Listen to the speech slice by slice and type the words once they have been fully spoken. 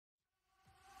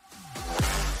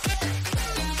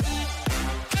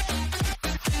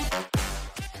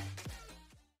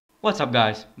What's up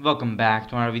guys, welcome back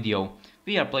to our video.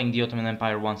 We are playing the Ottoman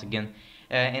Empire once again,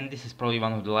 and this is probably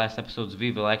one of the last episodes we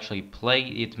will actually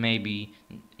play.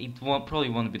 Probably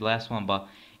won't be the last one, but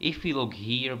if we look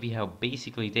here, we have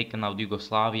basically taken out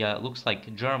Yugoslavia. It looks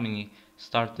like Germany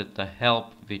started to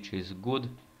help, which is good.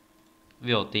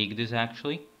 We'll take this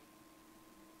actually.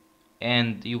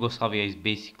 And Yugoslavia is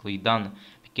basically done.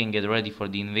 We can get ready for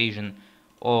the invasion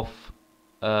of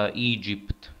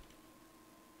Egypt.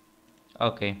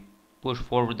 Okay, push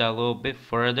forward a little bit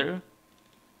further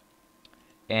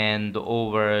and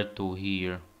over to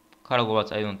here.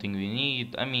 Karlovats I don't think we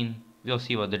need. I mean, we'll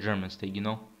see what the Germans take,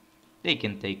 They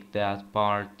can take that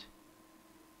part.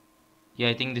 Yeah,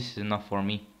 I think this is enough for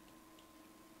me.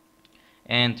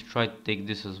 And try to take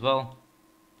this as well.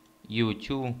 You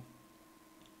too.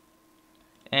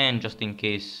 And just in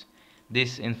case,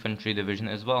 this infantry division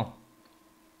as well.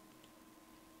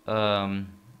 Come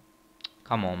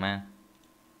on, man.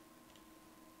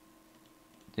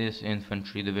 This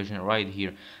infantry division right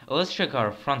here. Let's check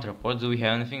our front reports. Do we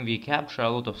have anything? We capture a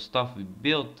lot of stuff. We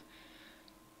built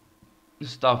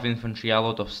stuff infantry, a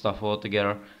lot of stuff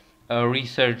altogether.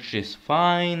 Research is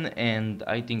fine, and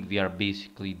I think we are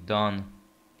basically done.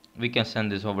 We can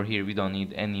send this over here. We don't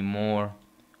need any more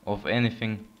of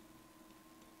anything.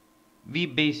 We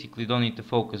basically don't need to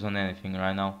focus on anything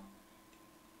right now,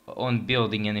 on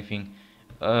building anything.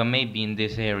 Maybe in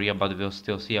this area, but we'll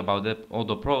still see about that,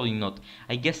 although probably not.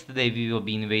 I guess today we will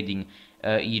be invading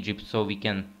Egypt, so we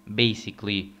can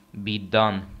basically be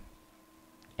done.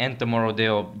 And tomorrow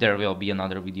there will be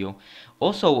another video.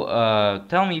 Also,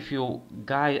 tell me if you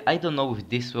guys, I don't know if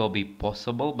this will be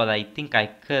possible, but I think I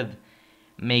could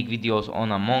make videos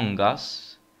on Among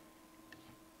Us,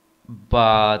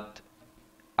 but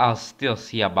I'll still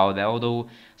see about that. Although,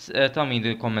 tell me in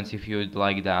the comments if you'd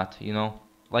like that,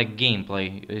 like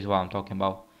gameplay is what I'm talking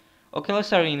about. Okay, let's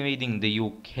start invading the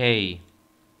UK.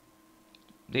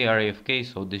 They are AFK,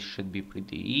 so this should be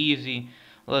pretty easy.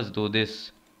 Let's do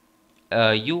this.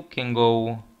 You can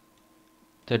go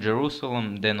to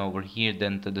Jerusalem, then over here,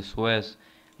 then to the Suez,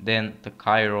 then to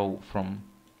Cairo from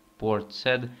Port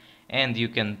Said, and you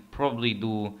can probably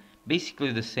do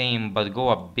basically the same but go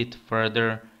a bit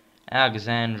further.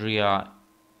 Alexandria,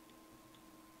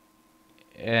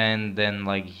 and then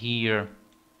like here,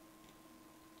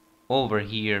 over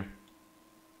here.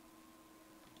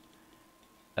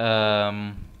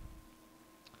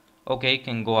 Okay,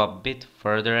 can go a bit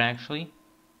further actually.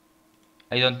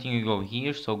 I don't think you go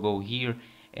here, so go here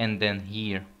and then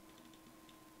here.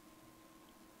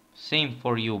 Same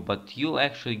for you, but you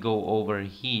actually go over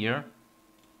here.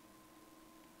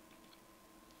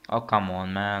 Oh, come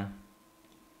on, man.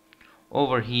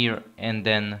 Over here and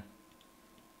then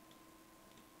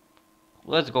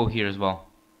let's go here as well.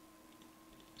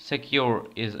 Secure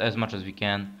is as much as we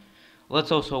can.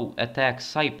 Let's also attack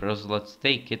Cyprus. Let's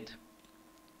take it.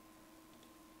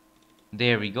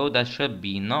 There we go. That should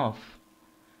be enough.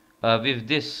 With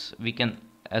this we can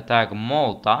attack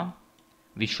Malta.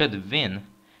 We should win,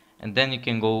 and then you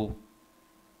can go.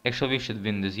 Actually, we should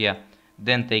win this, yeah.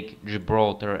 Then take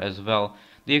Gibraltar as well.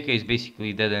 The UK is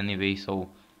basically dead anyway, so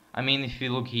I mean, if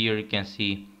you look here, you can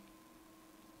see.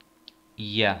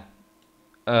 Yeah,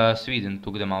 Sweden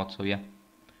took them out, so yeah.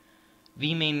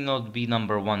 We may not be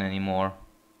 #1 anymore.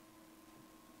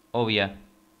 Oh yeah,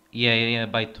 yeah,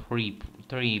 by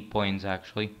three points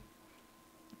actually.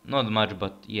 Not much,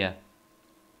 but yeah.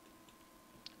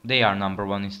 They are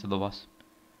 #1 instead of us.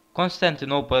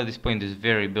 Constantinople at this point is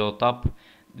very built up.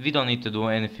 We don't need to do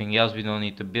anything else. We don't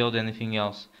need to build anything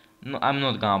else. No, I'm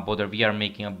not gonna bother. We are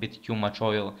making a bit too much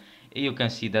oil. You can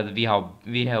see that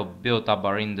we have built up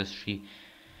our industry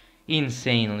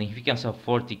insanely. We can sell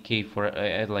 40k for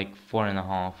at like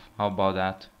 4.5. How about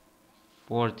that?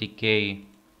 40k,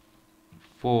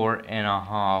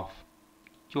 4.5,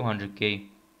 200k.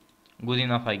 Good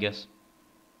enough, I guess.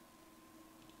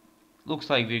 Looks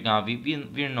like we're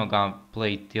not gonna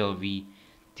play till we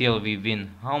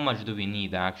win. How much do we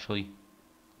need actually?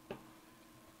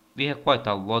 We have quite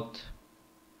a lot.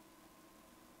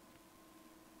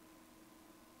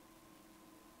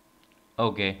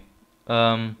 Okay.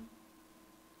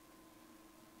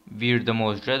 We're the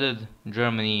most dreaded.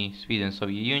 Germany, Sweden,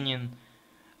 Soviet Union.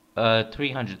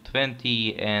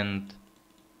 320, and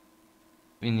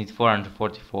we need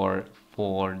 444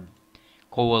 for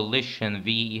coalition.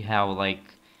 We have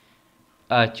like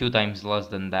 2 times less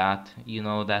than that.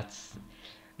 That's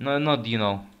not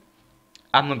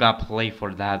I'm not gonna play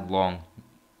for that long.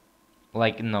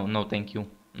 Like, no thank you,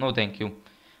 no thank you.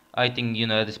 I think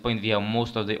at this point we have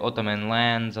most of the Ottoman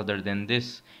lands other than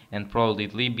this, and probably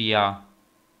Libya.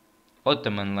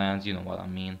 Ottoman lands, you know what I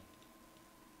mean.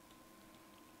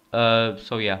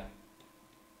 So yeah,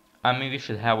 I mean we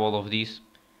should have all of these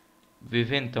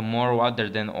within tomorrow, other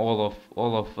than all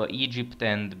of Egypt,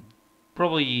 and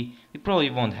probably we probably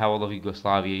won't have all of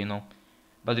Yugoslavia,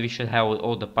 but we should have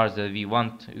all the parts that we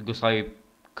want. Yugoslavia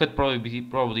could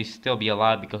probably still be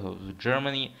alive because of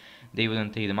Germany. They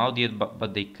wouldn't take them out yet,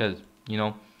 but they could,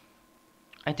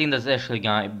 I think that's actually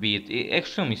gonna be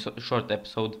extremely short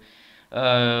episode,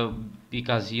 uh,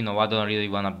 because I don't really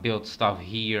wanna build stuff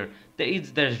here.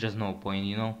 There's just no point.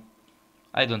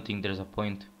 I don't think there's a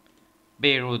point.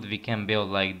 Beirut we can build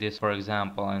like this, for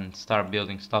example, and start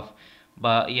building stuff,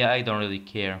 but yeah, I don't really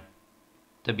care,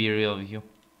 to be real with you.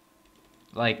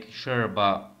 Like, sure,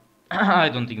 but I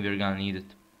don't think we're gonna need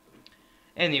it.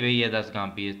 Anyway, yeah, that's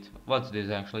gonna be it. What's this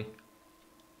actually?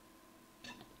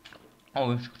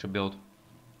 Oh, infrastructure build.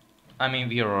 I mean,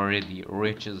 we are already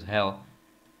rich as hell.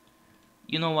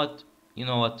 You know what? You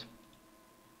know what?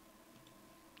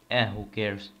 Who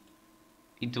cares?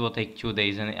 It will take 2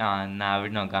 days, and nah, we're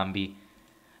not gonna be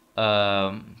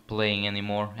playing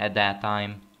anymore at that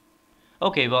time.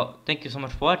 Okay, well, thank you so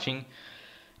much for watching,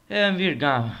 and we're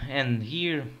gonna end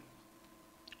here.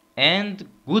 And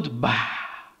goodbye.